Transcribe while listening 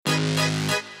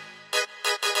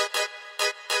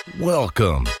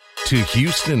Welcome to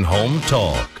Houston Home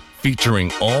Talk,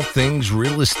 featuring all things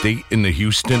real estate in the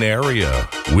Houston area.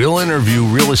 We'll interview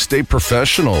real estate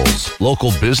professionals,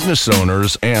 local business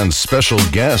owners, and special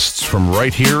guests from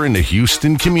right here in the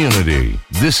Houston community.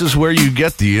 This is where you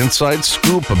get the inside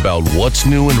scoop about what's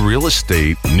new in real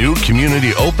estate, new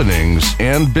community openings,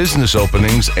 and business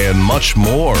openings, and much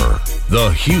more.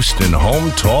 The Houston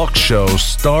Home Talk Show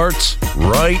starts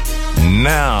right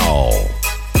now.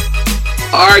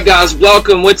 All right, guys,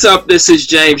 welcome. What's up? This is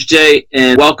James J,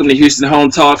 and welcome to Houston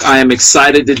Home Talk. I am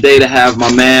excited today to have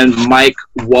my man, Mike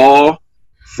Wall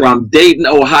from Dayton,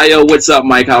 Ohio. What's up,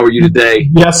 Mike? How are you today?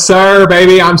 Yes, sir,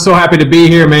 baby. I'm so happy to be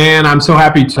here, man. I'm so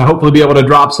happy to hopefully be able to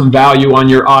drop some value on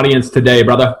your audience today,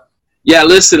 brother. Yeah,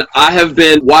 listen, I have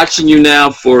been watching you now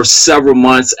for several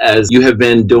months as you have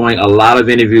been doing a lot of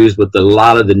interviews with a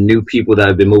lot of the new people that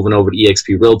have been moving over to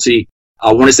eXp Realty.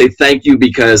 I want to say thank you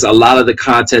because a lot of the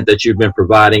content that you've been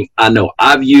providing, I know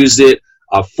I've used it,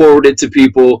 I've forwarded it to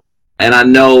people, and I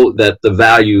know that the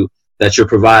value that you're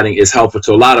providing is helpful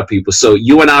to a lot of people. So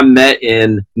you and I met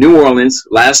in New Orleans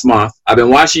last month. I've been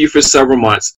watching you for several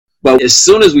months, but as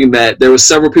soon as we met, there were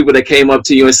several people that came up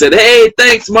to you and said, "Hey,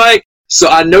 thanks, Mike." So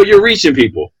I know you're reaching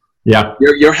people. Yeah.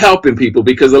 You're helping people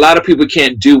because a lot of people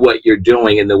can't do what you're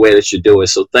doing in the way that you do it.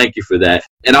 So thank you for that.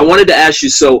 And I wanted to ask you,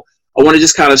 so I want to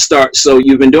just kind of start. So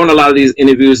you've been doing a lot of these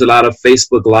interviews, a lot of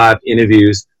Facebook Live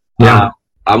interviews. Yeah.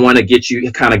 I want to get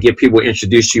people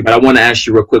introduced to you, but I want to ask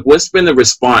you real quick, what's been the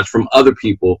response from other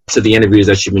people to the interviews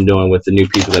that you've been doing with the new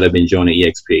people that have been joining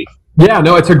eXp? Yeah,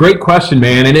 no, it's a great question,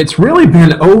 man. And it's really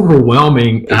been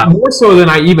overwhelming, more so than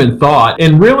I even thought.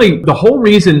 And really the whole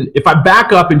reason, if I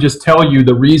back up and just tell you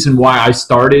the reason why I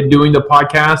started doing the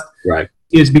podcast, right,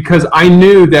 is because I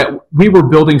knew that we were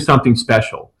building something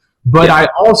special. But yeah. I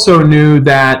also knew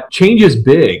that change is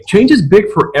big. Change is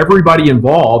big for everybody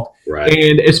involved. Right.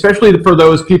 And especially for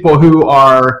those people who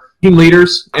are team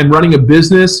leaders and running a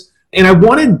business. And I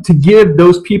wanted to give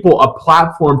those people a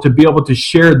platform to be able to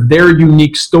share their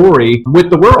unique story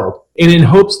with the world. And in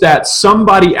hopes that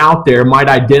somebody out there might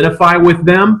identify with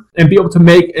them and be able to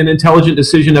make an intelligent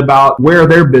decision about where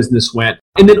their business went.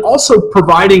 And then also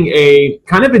providing a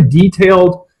kind of a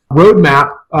detailed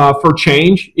roadmap for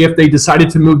change if they decided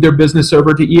to move their business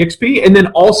over to eXp. And then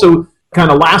also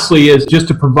kind of lastly is just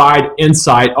to provide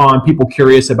insight on people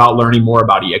curious about learning more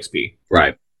about eXp.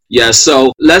 Right. Yeah.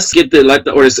 So let's let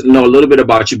the audience know a little bit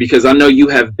about you, because I know you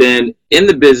have been in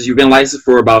the business. You've been licensed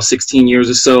for about 16 years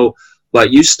or so.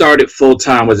 But you started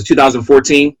full-time, was it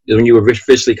 2014 when you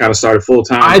officially kind of started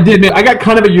full-time? I did. I got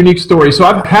kind of a unique story. So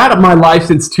I've had my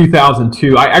license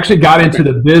 2002. I actually got into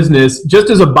the business just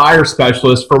as a buyer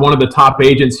specialist for one of the top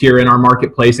agents here in our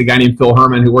marketplace, a guy named Phil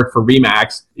Herman who worked for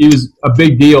RE/MAX. He was a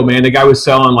big deal, man. The guy was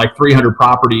selling like 300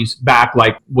 properties back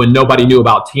like when nobody knew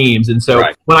about teams. And so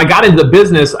when I got into the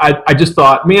business, I just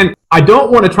thought, man, I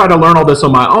don't want to try to learn all this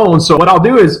on my own. So what I'll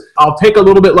do is I'll take a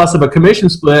little bit less of a commission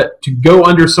split to go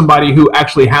under somebody who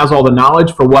actually has all the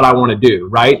knowledge for what I want to do,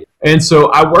 right? And so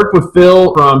I worked with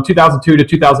Phil from 2002 to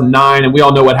 2009, and we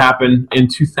all know what happened in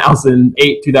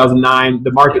 2008, 2009.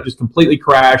 The market just completely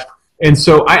crashed. And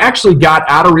so I actually got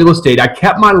out of real estate. I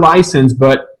kept my license,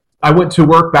 but I went to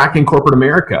work back in corporate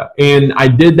America. And I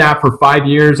did that for 5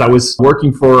 years. I was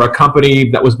working for a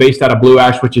company that was based out of Blue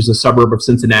Ash, which is a suburb of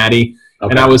Cincinnati. Okay.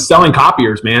 And I was selling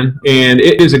copiers, man. And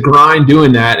it is a grind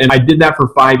doing that. And I did that for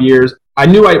 5 years. I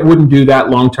knew I wouldn't do that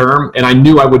long term, and I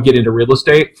knew I would get into real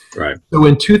estate. Right. So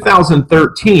in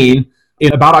 2013,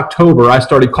 in about October, I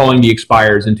started calling the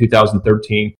expires in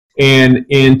 2013. And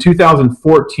in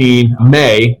 2014,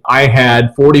 May, I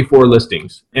had 44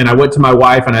 listings. And I went to my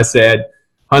wife and I said,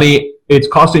 honey, it's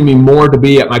costing me more to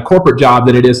be at my corporate job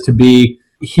than it is to be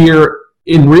here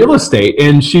in real estate.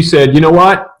 And she said, you know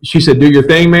what? She said, do your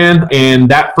thing, man. And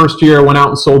that first year I went out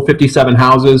and sold 57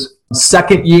 houses.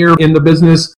 Second year in the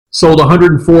business, sold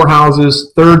 104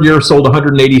 houses. Third year, sold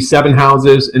 187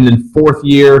 houses. And then fourth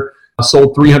year,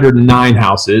 sold 309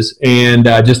 houses, and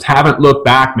just haven't looked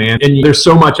back, man. And there's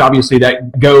so much, obviously,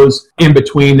 that goes in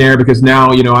between there, because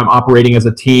now, you know, I'm operating as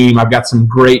a team. I've got some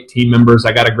great team members.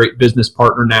 I got a great business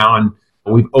partner now, and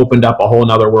we've opened up a whole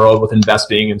nother world with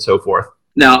investing and so forth.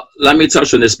 Now, let me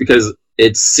touch on this because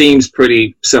it seems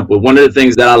pretty simple. One of the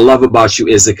things that I love about you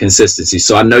is the consistency.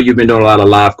 So I know you've been doing a lot of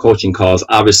live coaching calls.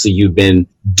 Obviously, you've been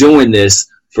doing this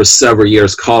for several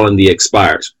years, calling the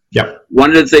expires. Yeah.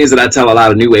 One of the things that I tell a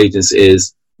lot of new agents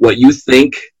is what you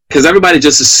think, because everybody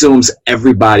just assumes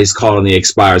everybody's calling the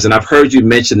expires. And I've heard you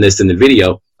mention this in the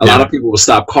video. A lot of people will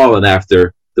stop calling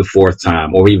after the fourth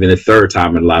time or even the third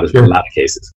time in a lot of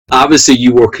cases. Obviously,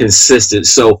 you were consistent.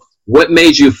 So what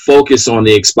made you focus on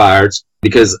the expireds?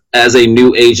 because as a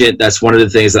new agent, that's one of the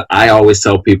things that I always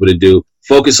tell people to do.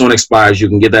 Focus on expires. You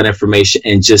can get that information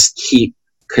and just keep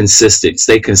consistent,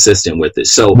 stay consistent with it.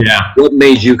 So what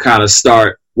made you kind of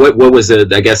start? What was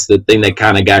it, I guess, the thing that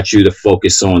kind of got you to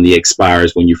focus on the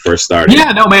expires when you first started?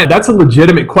 Yeah, no, man, that's a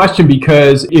legitimate question,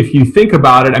 because if you think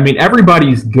about it, I mean,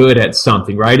 everybody's good at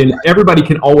something, right? And everybody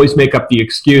can always make up the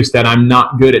excuse that I'm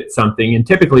not good at something. And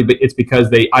typically it's because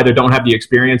they either don't have the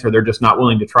experience or they're just not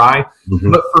willing to try.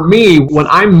 Mm-hmm. But for me, when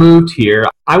I moved here,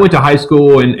 I went to high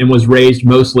school and was raised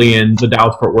mostly in the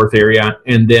Dallas-Fort Worth area.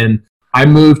 And then I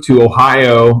moved to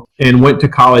Ohio and went to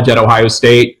college at Ohio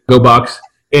State, go Bucks.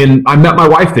 And I met my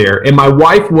wife there. And my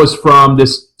wife was from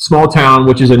this small town,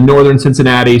 which is in northern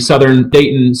Cincinnati, southern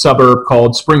Dayton suburb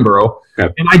called Springboro.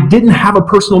 Okay. And I didn't have a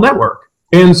personal network.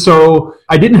 And so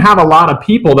I didn't have a lot of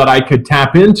people that I could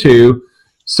tap into.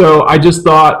 So I just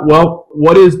thought, well,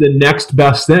 what is the next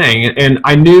best thing? And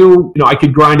I knew, I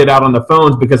could grind it out on the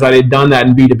phones because I had done that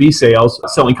in B2B sales,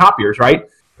 selling copiers, right?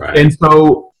 And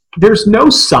so there's no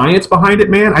science behind it,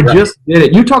 man. I just did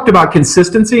it. You talked about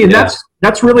consistency, and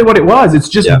that's really what it was. It's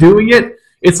just doing it.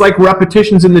 It's like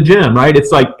repetitions in the gym, right?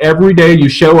 It's like every day you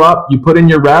show up, you put in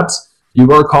your reps, you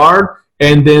work hard,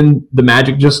 and then the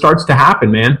magic just starts to happen,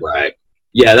 man. Right.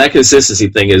 Yeah, that consistency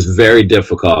thing is very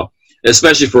difficult,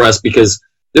 especially for us, because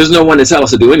there's no one to tell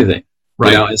us to do anything.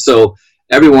 Right. And so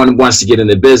everyone wants to get in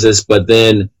the business, but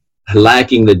then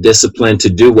lacking the discipline to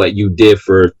do what you did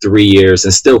for 3 years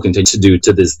and still continue to do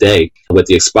to this day with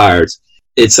the expireds.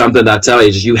 It's something that I tell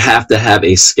you, you have to have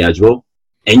a schedule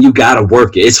and you got to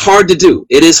work it. It's hard to do.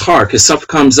 It is hard because stuff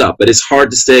comes up, but it's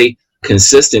hard to stay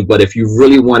consistent. But if you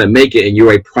really want to make it, and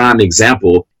you're a prime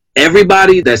example,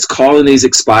 everybody that's calling these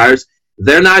expireds,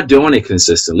 they're not doing it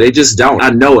consistently. They just don't. I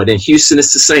know it. In Houston,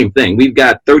 it's the same thing. We've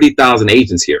got 30,000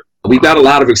 agents here. We've got a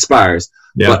lot of expireds.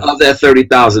 Yeah. But of that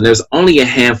 30,000, there's only a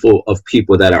handful of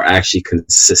people that are actually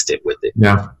consistent with it.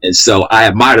 Yeah. And so I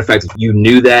admire the fact that you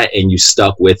knew that and you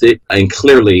stuck with it, and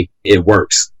clearly it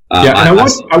works. And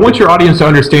I want your audience to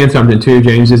understand something too,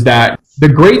 James, is that the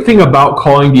great thing about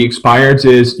calling the expireds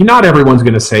is not everyone's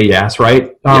going to say yes,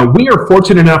 right? We are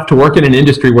fortunate enough to work in an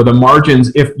industry where the margins,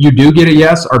 if you do get a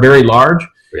yes, are very large.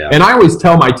 Yeah. And I always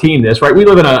tell my team this, right? We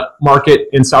live in a market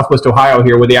in Southwest Ohio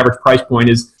here where the average price point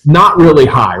is not really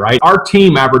high, right? Our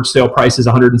team average sale price is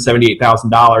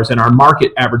 $178,000 and our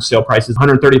market average sale price is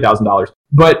 $130,000.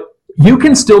 But you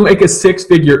can still make a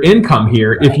six-figure income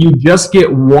here if you just get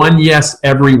one yes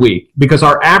every week, because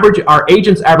our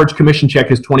agent's average commission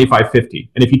check is $25.50.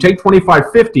 And if you take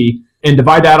 $25.50 and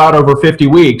divide that out over 50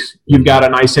 weeks, you've got a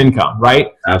nice income,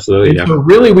 right? Absolutely. And so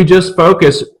really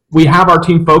we have our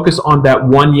team focus on that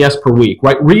one yes per week,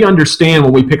 right? We understand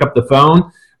when we pick up the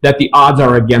phone that the odds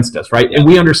are against us, right? And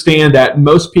we understand that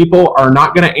most people are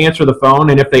not going to answer the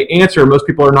phone. And if they answer, most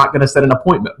people are not going to set an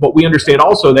appointment. But we understand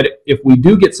also that if we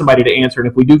do get somebody to answer, and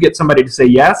if we do get somebody to say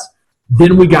yes,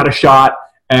 then we got a shot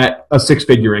at a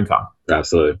six-figure income.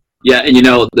 Absolutely. Yeah,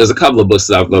 and there's a couple of books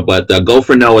that I've got, but Go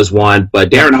for No is one.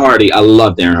 But Darren Hardy, I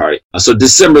love Darren Hardy. So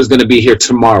December is going to be here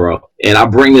tomorrow. And I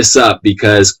bring this up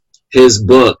because his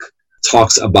book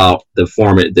talks about the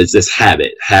format, this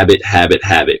habit.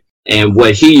 And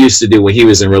what he used to do when he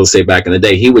was in real estate back in the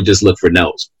day, he would just look for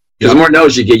no's. Because the more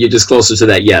no's you get, you're just closer to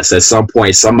that yes. At some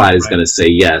point, somebody's going to say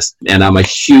yes. And I'm a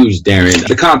huge Darren.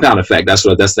 The Compound Effect, that's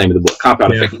the name of the book.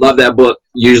 Compound Effect. Love that book.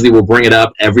 Usually we'll bring it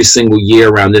up every single year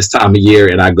around this time of year,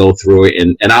 and I go through it.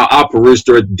 And I'll peruse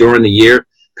through it during the year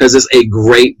because it's a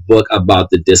great book about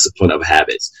the discipline of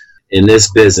habits. In this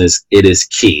business, it is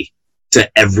key to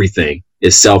everything.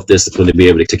 Is self-discipline to be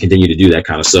able to continue to do that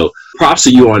kind of. So props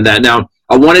to you on that. Now,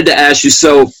 I wanted to ask you,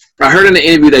 so I heard in the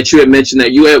interview that you had mentioned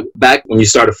that you had, back when you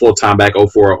started full-time back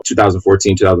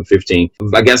 2014, 2015,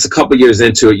 I guess a couple years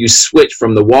into it, you switched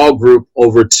from the Wall Group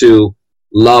over to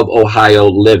Love Ohio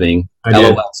Living,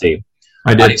 LOLT.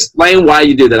 I did. Explain why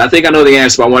you did that. I think I know the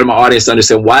answer, but I wanted my audience to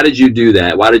understand, why did you do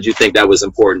that? Why did you think that was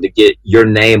important to get your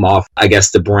name off, I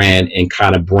guess, the brand and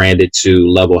kind of brand it to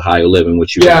Love Ohio Living,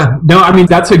 which you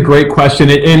that's a great question.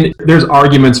 And there's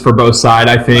arguments for both sides,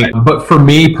 I think. Right. But for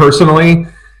me personally,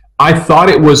 I thought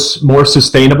it was more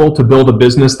sustainable to build a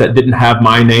business that didn't have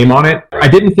my name on it. Right. I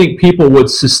didn't think people would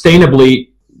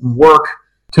sustainably work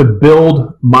to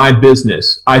build my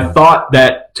business. I thought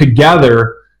that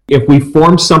together, if we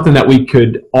formed something that we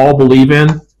could all believe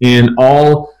in and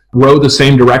all row the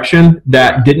same direction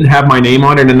that didn't have my name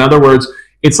on it. In other words,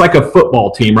 it's like a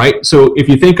football team, right? So if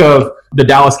you think of the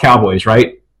Dallas Cowboys,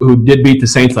 right, who did beat the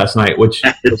Saints last night, which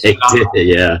they did,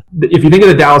 yeah. If you think of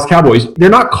the Dallas Cowboys, they're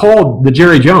not called the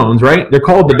Jerry Jones, right? They're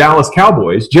called the Dallas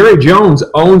Cowboys. Jerry Jones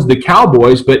owns the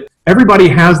Cowboys, but everybody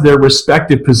has their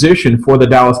respective position for the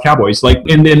Dallas Cowboys.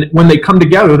 And then when they come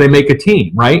together, they make a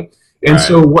team, right? And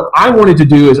so what I wanted to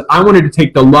do is I wanted to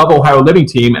take the Love Ohio Living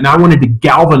team and I wanted to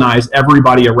galvanize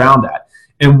everybody around that.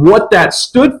 And what that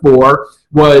stood for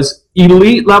was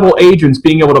elite level agents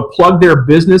being able to plug their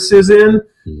businesses in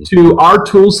to our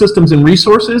tool systems and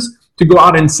resources to go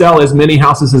out and sell as many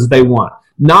houses as they want.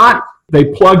 Not they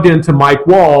plugged into Mike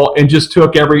Wall and just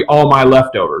took all my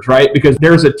leftovers, right? Because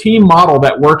there's a team model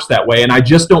that works that way, and I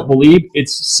just don't believe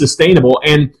it's sustainable.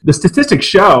 And the statistics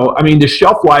show, I mean, the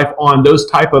shelf life on those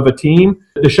type of a team,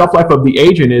 the shelf life of the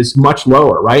agent is much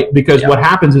lower, right? Because what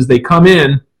happens is they come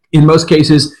in most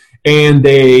cases, and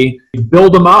they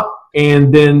build them up,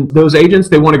 and then those agents,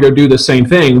 they want to go do the same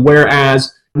thing.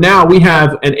 Whereas now we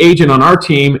have an agent on our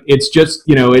team, it's just,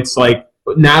 it's like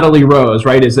Natalie Rose,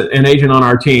 right, is an agent on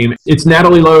our team. It's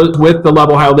Natalie Rose with the Love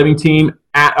Ohio Living team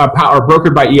or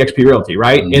brokered by eXp Realty,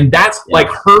 right? And that's like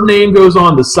her name goes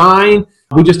on the sign.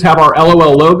 We just have our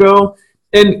LOL logo.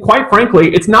 And quite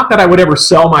frankly, it's not that I would ever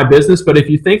sell my business, but if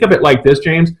you think of it like this,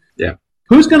 James,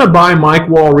 who's going to buy Mike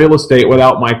Wall real estate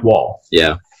without Mike Wall?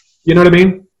 Yeah. You know what I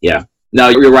mean? Yeah. No,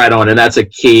 you're right on. And that's a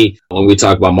key when we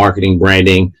talk about marketing,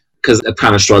 branding, because I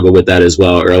kind of struggled with that as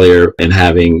well earlier in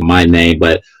having my name.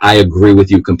 But I agree with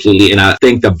you completely. And I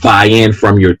think the buy-in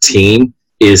from your team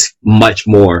is much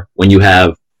more when you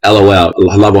have LOL,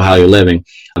 Love Ohio You're Living.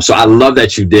 So I love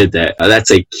that you did that.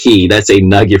 That's a key. That's a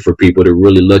nugget for people to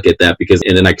really look at that because,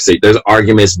 and then like I say, there's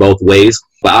arguments both ways.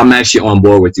 But I'm actually on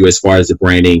board with you as far as the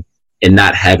branding and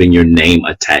not having your name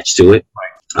attached to it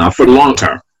for the long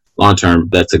term. Long term,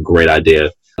 that's a great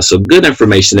idea. So good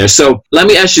information there. So let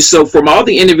me ask you, so from all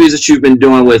the interviews that you've been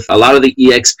doing with a lot of the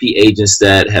eXp agents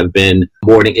that have been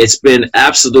boarding, it's been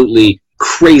absolutely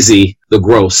crazy, the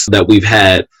growth that we've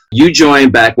had. You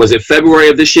joined back, was it February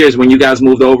of this year is when you guys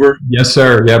moved over? Yes,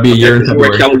 sir. Yeah, it'll be a year in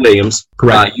February. Keller Williams.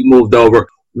 Correct. You moved over.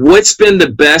 What's been the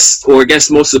best or I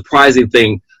guess most surprising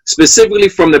thing specifically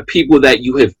from the people that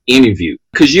you have interviewed?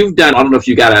 Because you've done, I don't know if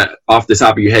you got off the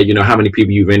top of your head, how many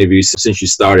people you've interviewed since you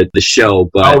started the show.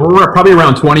 But we're probably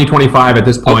around 20, 25 at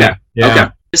this point. Okay. Yeah.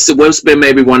 Okay. So what's been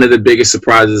maybe one of the biggest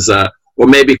surprises or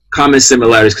maybe common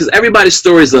similarities? Because everybody's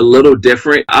story is a little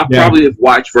different. I probably have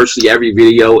watched virtually every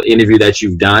video interview that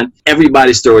you've done.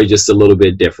 Everybody's story is just a little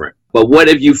bit different. But what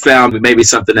have you found maybe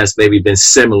something that's maybe been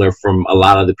similar from a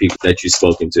lot of the people that you've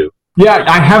spoken to? Yeah,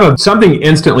 I have something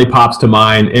instantly pops to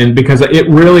mind, and because it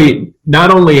really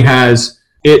not only has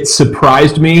it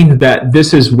surprised me that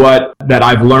this is that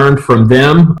I've learned from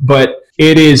them, but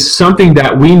it is something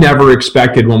that we never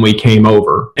expected when we came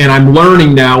over. And I'm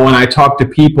learning now when I talk to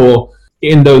people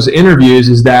in those interviews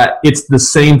is that it's the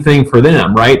same thing for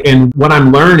them, right? And what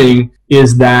I'm learning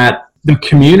is that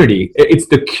it's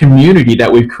the community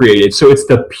that we've created. So it's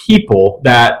the people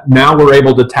that now we're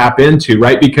able to tap into,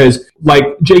 right? Because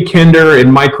like Jay Kinder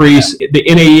and Mike Reese, the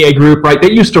NAEA group, right?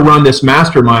 They used to run this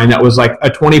mastermind that was like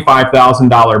a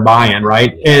 $25,000 buy-in,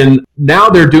 right? And now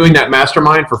they're doing that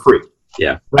mastermind for free.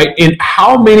 Yeah. Right. And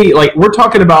how many, like we're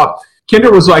talking about,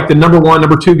 Kinder was like the number 1,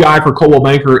 number 2 guy for Coldwell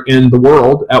Banker in the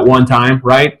world at one time,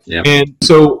 right? Yeah. And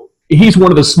so he's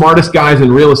one of the smartest guys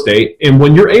in real estate. And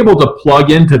when you're able to plug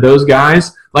into those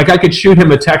guys, like I could shoot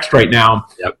him a text right now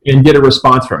and get a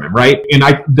response from him, right? And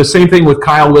the same thing with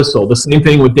Kyle Whistle, the same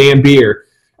thing with Dan Beer.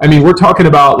 I mean, we're talking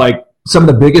about like some of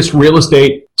the biggest real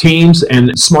estate teams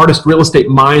and smartest real estate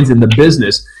minds in the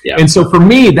business. Yeah. And so for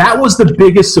me, that was the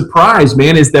biggest surprise,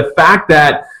 man, is the fact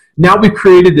that now we've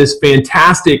created this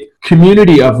fantastic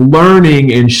community of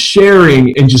learning and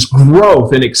sharing and just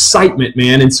growth and excitement,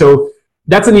 man. And so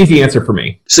that's an easy answer for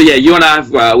me. So yeah, you and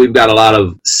I, we've got a lot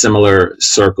of similar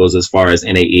circles as far as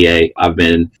NAEA. I've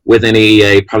been with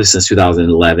NAEA probably since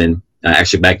 2011.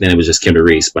 Actually, back then it was just Kinder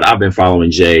Reese, but I've been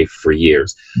following Jay for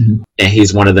years. Mm-hmm. And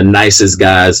he's one of the nicest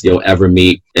guys you'll ever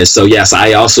meet. And so, yes,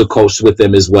 I also coached with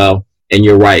him as well. And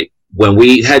you're right. When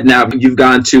we had you've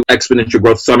gone to Exponential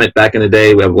Growth Summit back in the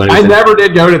day. I never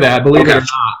did go to that, believe it or not.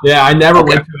 Yeah, I never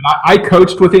went to it. I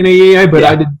coached with NAEA, but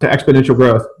I did to Exponential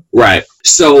Growth. Right.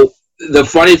 So the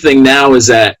funny thing now is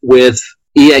that with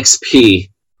EXP,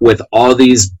 with all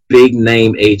these big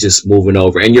name agents moving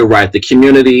over, and you're right, the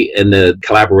community and the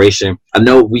collaboration, I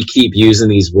know we keep using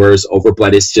these words over,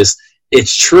 but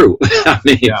it's true. I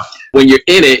mean, when you're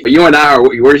in it, you and I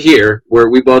we're here,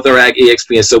 we both are at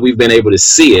EXP, and so we've been able to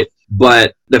see it.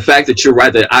 But the fact that you're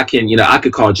right, that I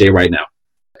could call Jay right now.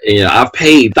 I've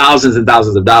paid thousands and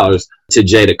thousands of dollars to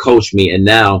Jay to coach me, and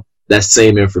now that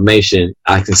same information,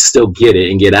 I can still get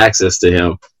it and get access to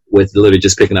him with literally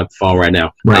just picking up the phone right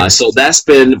now. Right. So that's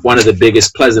been one of the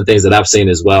biggest pleasant things that I've seen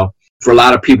as well. For a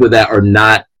lot of people that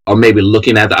are maybe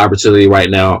looking at the opportunity right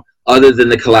now, other than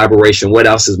the collaboration, what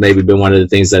else has maybe been one of the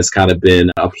things that's kind of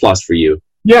been a plus for you?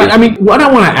 Yeah, I mean, what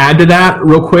I want to add to that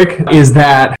real quick is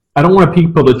that I don't want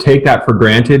people to take that for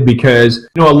granted because,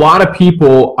 a lot of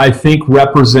people, I think,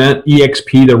 represent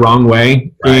EXP the wrong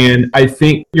way. Right. And I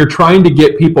think you're trying to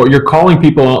get people, you're calling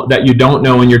people that you don't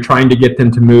know and you're trying to get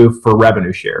them to move for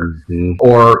revenue share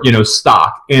or,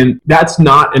 stock. And that's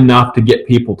not enough to get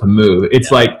people to move.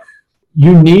 It's like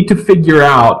you need to figure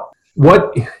out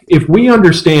what if we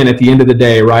understand at the end of the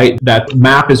day, right, that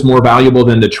map is more valuable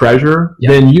than the treasure,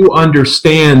 then you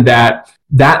understand that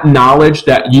knowledge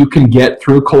that you can get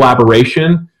through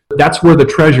collaboration, that's where the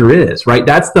treasure is, right?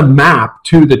 That's the map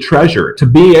to the treasure, to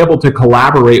be able to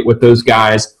collaborate with those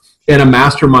guys in a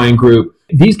mastermind group.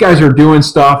 These guys are doing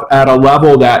stuff at a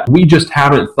level that we just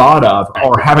haven't thought of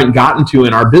or haven't gotten to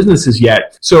in our businesses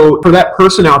yet. So for that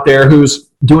person out there who's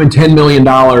doing $10 million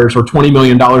or $20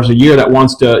 million a year that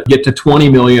wants to get to 20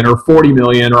 million or 40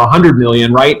 million or 100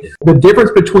 million, right? The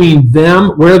difference between them,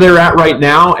 where they're at right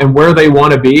now and where they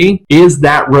want to be is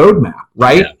that roadmap,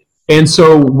 right? Yeah. And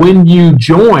so when you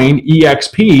join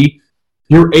EXP,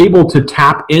 you're able to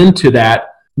tap into that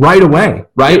right away,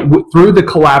 right? Through the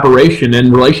collaboration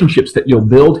and relationships that you'll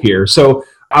build here. So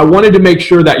I wanted to make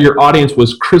sure that your audience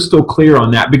was crystal clear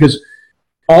on that because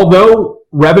although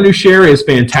revenue share is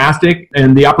fantastic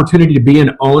and the opportunity to be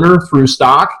an owner through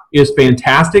stock is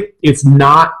fantastic, it's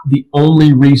not the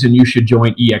only reason you should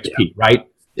join EXP, right?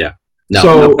 Yeah.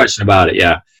 No question about it.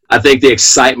 Yeah. I think the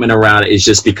excitement around it is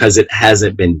just because it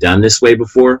hasn't been done this way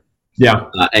before. Yeah.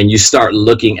 And you start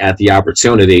looking at the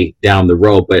opportunity down the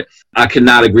road. But I could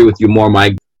not agree with you more,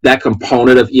 Mike. That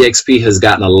component of EXP has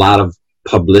gotten a lot of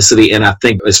publicity. And I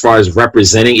think as far as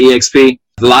representing EXP,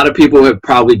 a lot of people would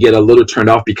probably get a little turned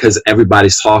off because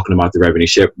everybody's talking about the revenue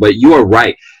share. But you are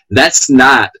right. That's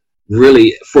not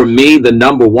really, for me, the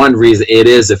number one reason. It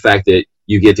is the fact that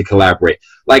you get to collaborate.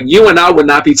 Like you and I would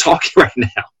not be talking right now.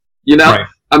 Right.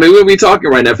 I mean, we would be talking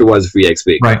right now if it wasn't for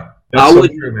EXP. Right. I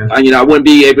wouldn't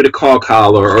be able to call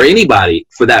Kyle or anybody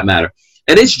for that matter.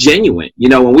 And it's genuine.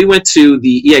 When we went to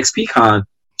the EXP Con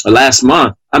last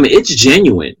month, I mean, it's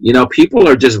genuine. People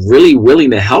are just really willing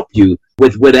to help you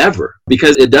with whatever,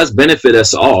 because it does benefit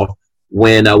us all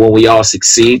when we all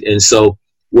succeed. And so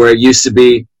where it used to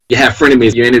be, you have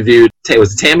frenemies. You interviewed,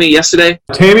 was it Tammy yesterday?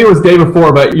 Tammy was day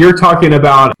before, but you're talking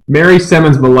about Mary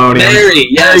Simmons Maloney. Mary,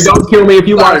 yes. Mary, don't kill me if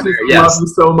you watch this. I love you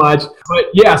so much. But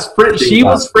yes, she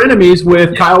was frenemies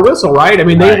with Kyle Whissel, right? I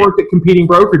mean, they worked at competing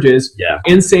brokerages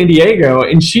in San Diego,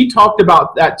 and she talked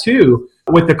about that too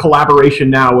with the collaboration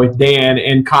now with Dan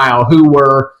and Kyle, who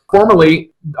were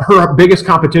formerly her biggest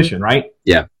competition, right?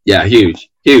 Yeah, huge.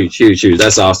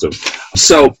 That's awesome.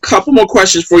 So a couple more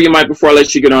questions for you, Mike, before I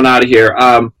let you get on out of here.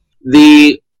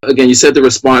 Again, you said the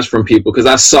response from people, because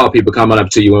I saw people coming up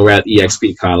to you when we were at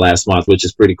EXP Con last month, which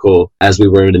is pretty cool as we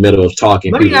were in the middle of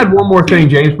talking. Let me add one more thing,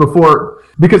 James,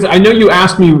 because I know you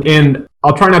asked me, and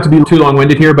I'll try not to be too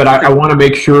long-winded here, but I want to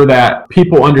make sure that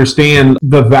people understand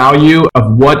the value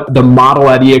of what the model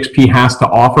at EXP has to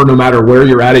offer, no matter where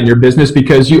you're at in your business,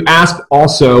 because you asked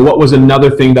also what was another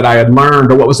thing that I had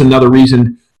learned, or what was another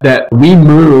reason that we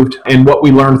moved and what we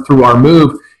learned through our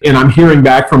move. And I'm hearing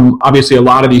back from obviously a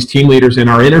lot of these team leaders in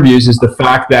our interviews is the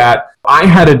fact that I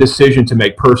had a decision to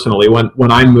make personally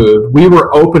when I moved. We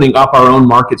were opening up our own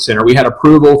market center. We had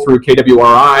approval through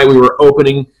KWRI. We were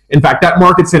opening. In fact, that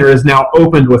market center is now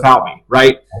opened without me,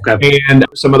 right? Okay. And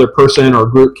some other person or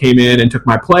group came in and took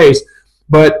my place.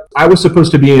 But I was supposed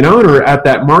to be an owner at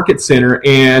that market center,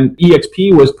 and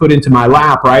EXP was put into my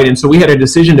lap, right? And so we had a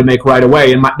decision to make right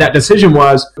away. And that decision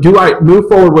was, do I move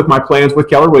forward with my plans with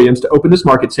Keller Williams to open this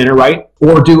market center, right?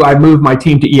 Or do I move my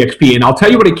team to EXP? And I'll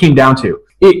tell you what it came down to.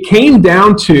 It came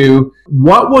down to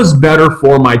what was better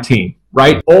for my team,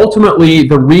 right? Ultimately,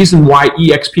 the reason why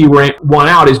EXP won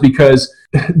out is because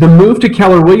the move to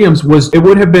Keller Williams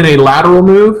would have been a lateral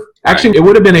move. Actually, it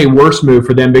would have been a worse move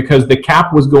for them because the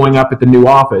cap was going up at the new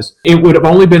office. It would have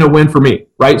only been a win for me,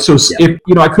 right? So if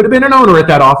I could have been an owner at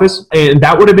that office, and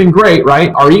that would have been great,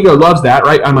 right? Our ego loves that,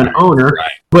 right? I'm an owner.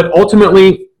 Right. But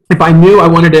ultimately, if I knew I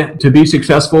wanted to be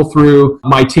successful through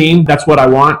my team, that's what I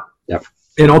want. Yep.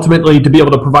 And ultimately, to be able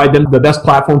to provide them the best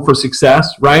platform for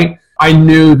success, right? I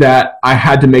knew that I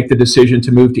had to make the decision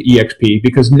to move to EXP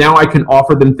because now I can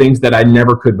offer them things that I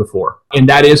never could before. And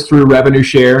that is through revenue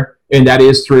share. And that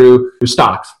is through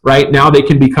stocks, right? Now they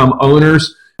can become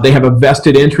owners. They have a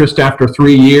vested interest after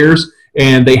 3 years,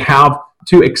 and they have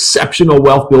 2 exceptional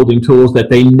wealth building tools that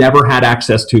they never had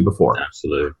access to before.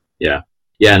 Absolutely. Yeah.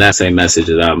 Yeah, and that same message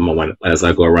that as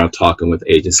I go around talking with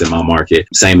agents in my market,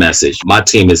 same message. My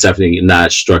team is definitely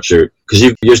not structured,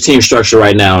 because your team structure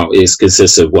right now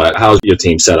consists of what? How's your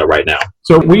team set up right now?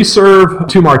 So we serve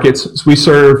two markets. We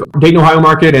serve Dayton, Ohio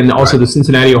market, and also the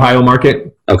Cincinnati, Ohio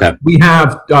market. Okay. We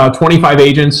have 25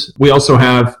 agents. We also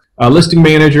have a listing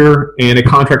manager and a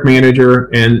contract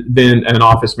manager, and then an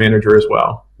office manager as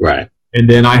well. Right. And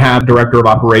then I have director of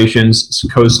operations,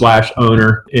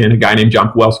 co/owner, and a guy named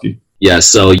John Pawelski. Yeah,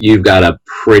 so you've got a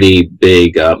pretty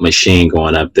big machine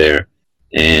going up there,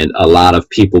 and a lot of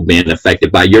people being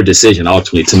affected by your decision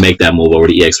ultimately to make that move over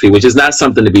to eXp, which is not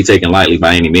something to be taken lightly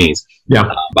by any means.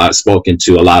 Yeah. I've spoken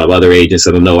to a lot of other agents,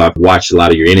 and I know I've watched a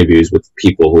lot of your interviews with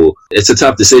people who it's a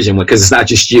tough decision because it's not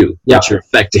just you that you're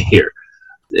affecting here.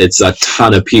 It's a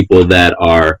ton of people that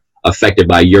are affected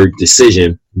by your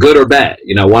decision, good or bad,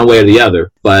 one way or the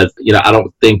other. But, I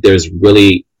don't think there's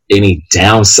really any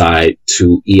downside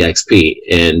to eXp.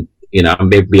 And, I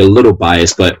may be a little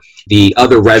biased, but the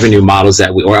other revenue models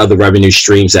or other revenue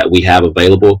streams that we have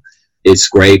available, it's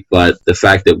great. But the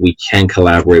fact that we can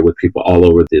collaborate with people all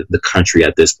over the country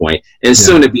at this point, and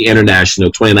soon to be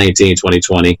international, 2019,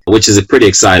 2020, which is pretty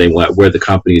exciting where the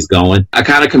company is going. I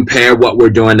kind of compare what we're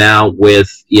doing now with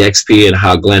eXp and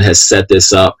how Glenn has set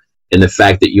this up, and the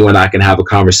fact that you and I can have a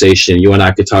conversation, you and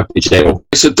I could talk to each other.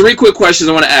 So 3 quick questions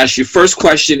I want to ask you. First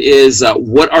question is,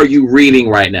 what are you reading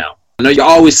right now? I know you're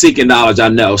always seeking knowledge, I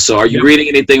know. So are you reading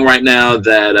anything right now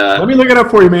that... Let me look it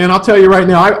up for you, man. I'll tell you right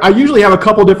now. I usually have a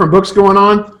couple different books going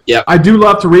on. Yeah. I do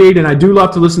love to read, and I do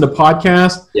love to listen to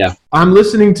podcasts. Yeah. I'm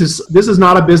listening to... This is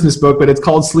not a business book, but it's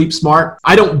called Sleep Smart.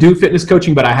 I don't do fitness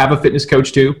coaching, but I have a fitness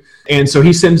coach too. And so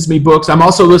he sends me books. I'm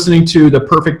also listening to The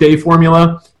Perfect Day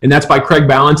Formula, and that's by Craig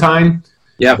Ballantyne.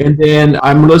 Yeah. And then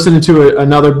I'm listening to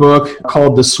another book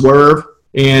called The Swerve,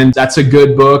 and that's a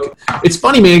good book. It's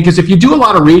funny, man, because if you do a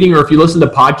lot of reading or if you listen to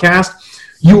podcasts,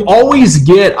 you always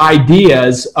get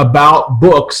ideas about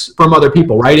books from other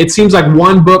people, right? It seems like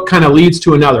one book kind of leads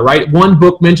to another, right? One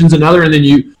book mentions another, and then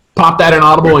you pop that in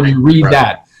Audible and you read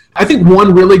that. I think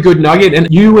one really good nugget, and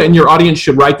you and your audience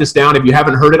should write this down if you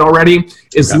haven't heard it already,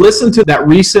 is listen to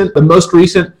the most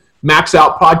recent Max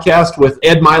Out podcast with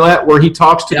Ed Milet, where he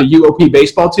talks to the UOP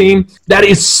baseball team. That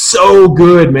is so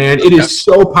good, man. It is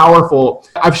so powerful.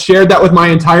 I've shared that with my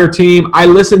entire team. I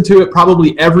listen to it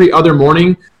probably every other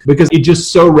morning because it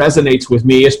just so resonates with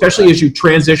me, especially as you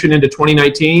transition into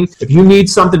 2019. If you need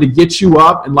something to get you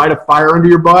up and light a fire under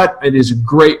your butt, it is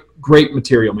great, great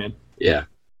material, man. Yeah.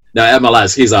 Now, Ed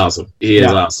Milet, he's awesome. He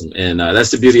is awesome. And that's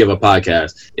the beauty of a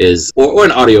podcast or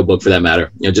an audiobook for that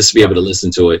matter, just to be able to listen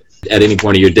to it at any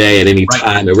point of your day, at any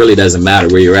time. It really doesn't matter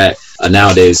where you're at.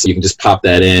 Nowadays, you can just pop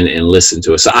that in and listen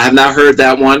to it. So I have not heard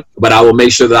that one, but I will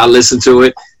make sure that I listen to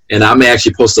it. And I may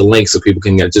actually post a link so people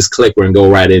can just click and go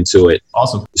right into it.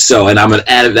 Awesome. So, and I'm an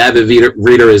avid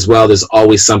reader as well. There's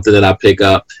always something that I pick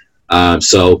up.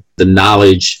 So the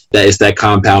knowledge, that is that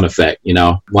compound effect,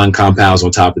 one compounds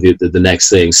on top of the next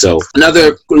thing. So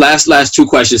another last 2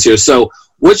 questions here. So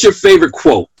what's your favorite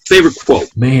quote?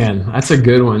 Man, that's a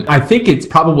good one. I think it's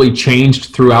probably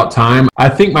changed throughout time. I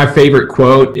think my favorite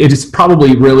quote, it is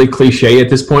probably really cliche at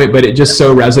this point, but it just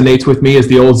so resonates with me, is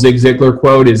the old Zig Ziglar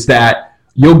quote, is that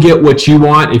you'll get what you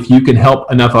want if you can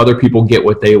help enough other people get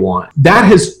what they want. That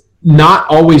has not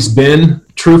always been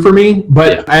true for me,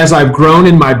 but as I've grown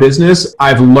in my business,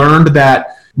 I've learned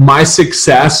that my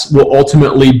success will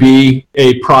ultimately be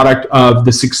a product of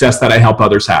the success that I help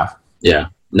others have. Yeah.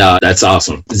 No, that's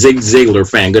awesome. Zig Ziglar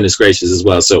fan, goodness gracious, as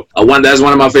well. So that's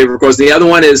one of my favorite quotes. The other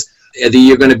one is either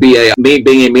you're going to be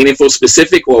being a meaningful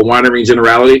specific or a wandering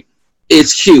generality.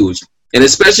 It's huge. And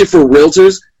especially for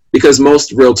realtors, because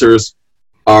most realtors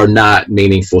are not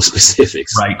meaningful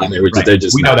specifics. Right. I mean, they're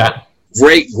just we know that.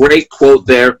 Great quote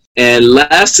there. And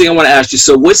last thing I want to ask you,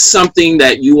 so what's something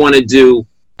that you want to do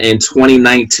in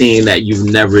 2019 that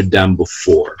you've never done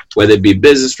before, whether it be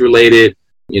business related?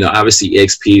 Obviously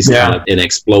eXp is kind of in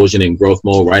explosion and growth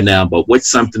mode right now, but what's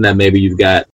something that maybe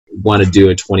want to do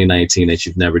in 2019 that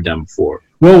you've never done before?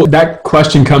 Well, that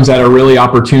question comes at a really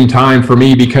opportune time for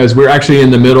me because we're actually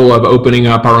in the middle of opening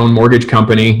up our own mortgage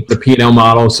company, the P&L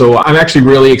model. So I'm actually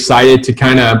really excited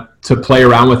to play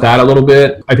around with that a little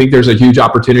bit. I think there's a huge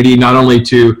opportunity not only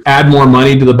to add more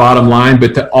money to the bottom line,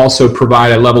 but to also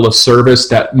provide a level of service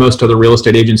that most other real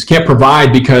estate agents can't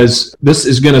provide, because this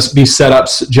is going to be set up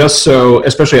just so,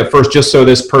 especially at first, just so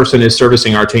this person is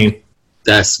servicing our team.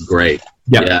 That's great.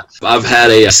 Yep. Yeah. I've had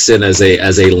a stint as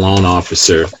a loan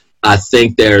officer. I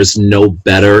think there's no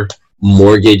better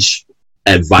mortgage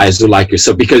advisor like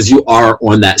yourself, because you are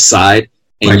on that side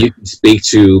and you can speak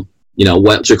to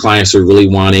what your clients are really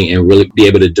wanting and really be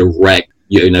able to direct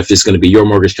if it's going to be your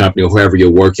mortgage company or whoever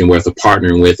you're working with or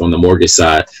partnering with on the mortgage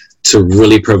side, to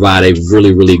really provide a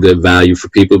really, really good value for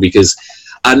people. Because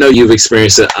I know you've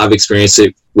experienced it. I've experienced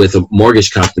it with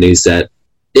mortgage companies that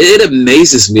it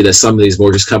amazes me that some of these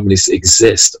mortgage companies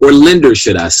exist, or lenders,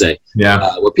 should I say.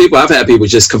 Yeah. Where I've had people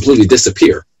just completely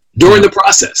disappear during the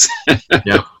process.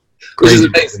 Yeah. Which is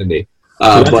amazing to me.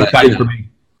 So that's exciting for me.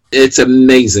 It's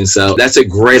amazing. So that's a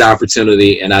great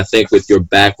opportunity. And I think with your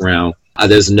background,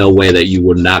 there's no way that you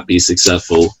will not be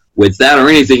successful with that or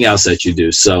anything else that you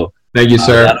do. So thank you,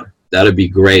 sir. That'd be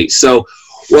great. So,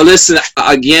 well, listen,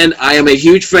 again, I am a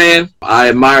huge fan. I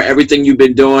admire everything you've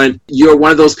been doing. You're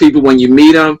one of those people, when you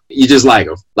meet them, you just like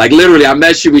them. Like, literally, I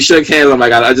met you, we shook hands. I'm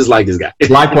like, I just like this guy.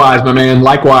 Likewise, my man.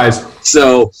 Likewise.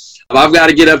 So I've got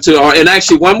to get up to, and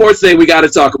actually one more thing we got to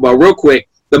talk about real quick.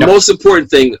 The most important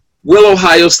thing, will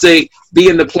Ohio State be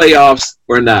in the playoffs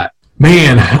or not?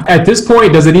 Man, at this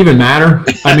point, does it even matter?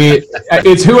 I mean,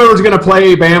 it's whoever's going to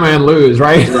play Bama and lose,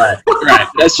 right? Right.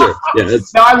 That's true. Yeah.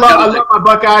 No, I love my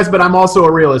Buckeyes, but I'm also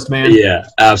a realist, man. Yeah,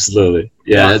 absolutely.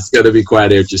 Yeah, it's going to be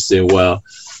quite interesting. Well,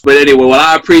 but anyway,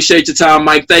 I appreciate your time,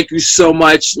 Mike. Thank you so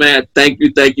much, man. Thank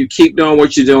you. Keep doing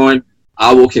what you're doing.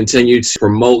 I will continue to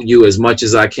promote you as much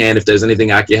as I can. If there's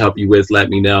anything I can help you with, let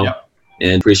me know. Yep.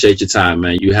 And appreciate your time,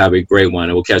 man. You have a great one,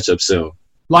 and we'll catch up soon.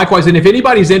 Likewise, and if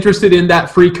anybody's interested in that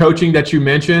free coaching that you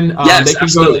mentioned, they can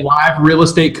go to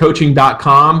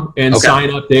liverealestatecoaching.com and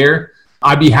sign up there.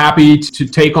 I'd be happy to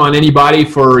take on anybody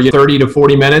for 30 to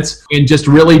 40 minutes and just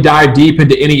really dive deep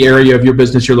into any area of your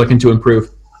business you're looking to improve.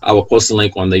 I will post a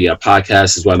link on the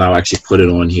podcast as well, and I'll actually put it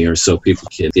on here so people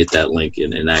can get that link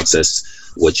and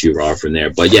access what you're offering there.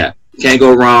 But yeah, can't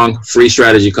go wrong. Free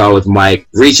strategy call with Mike.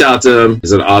 Reach out to him.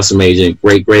 He's an awesome agent.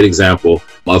 Great example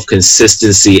of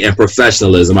consistency and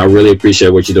professionalism. I really appreciate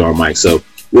what you're doing, Mike. So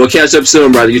we'll catch up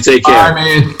soon, brother. You take care. All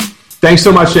right, man. Thanks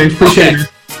so much, James. Appreciate it.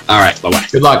 All right. Bye-bye.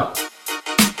 Good luck.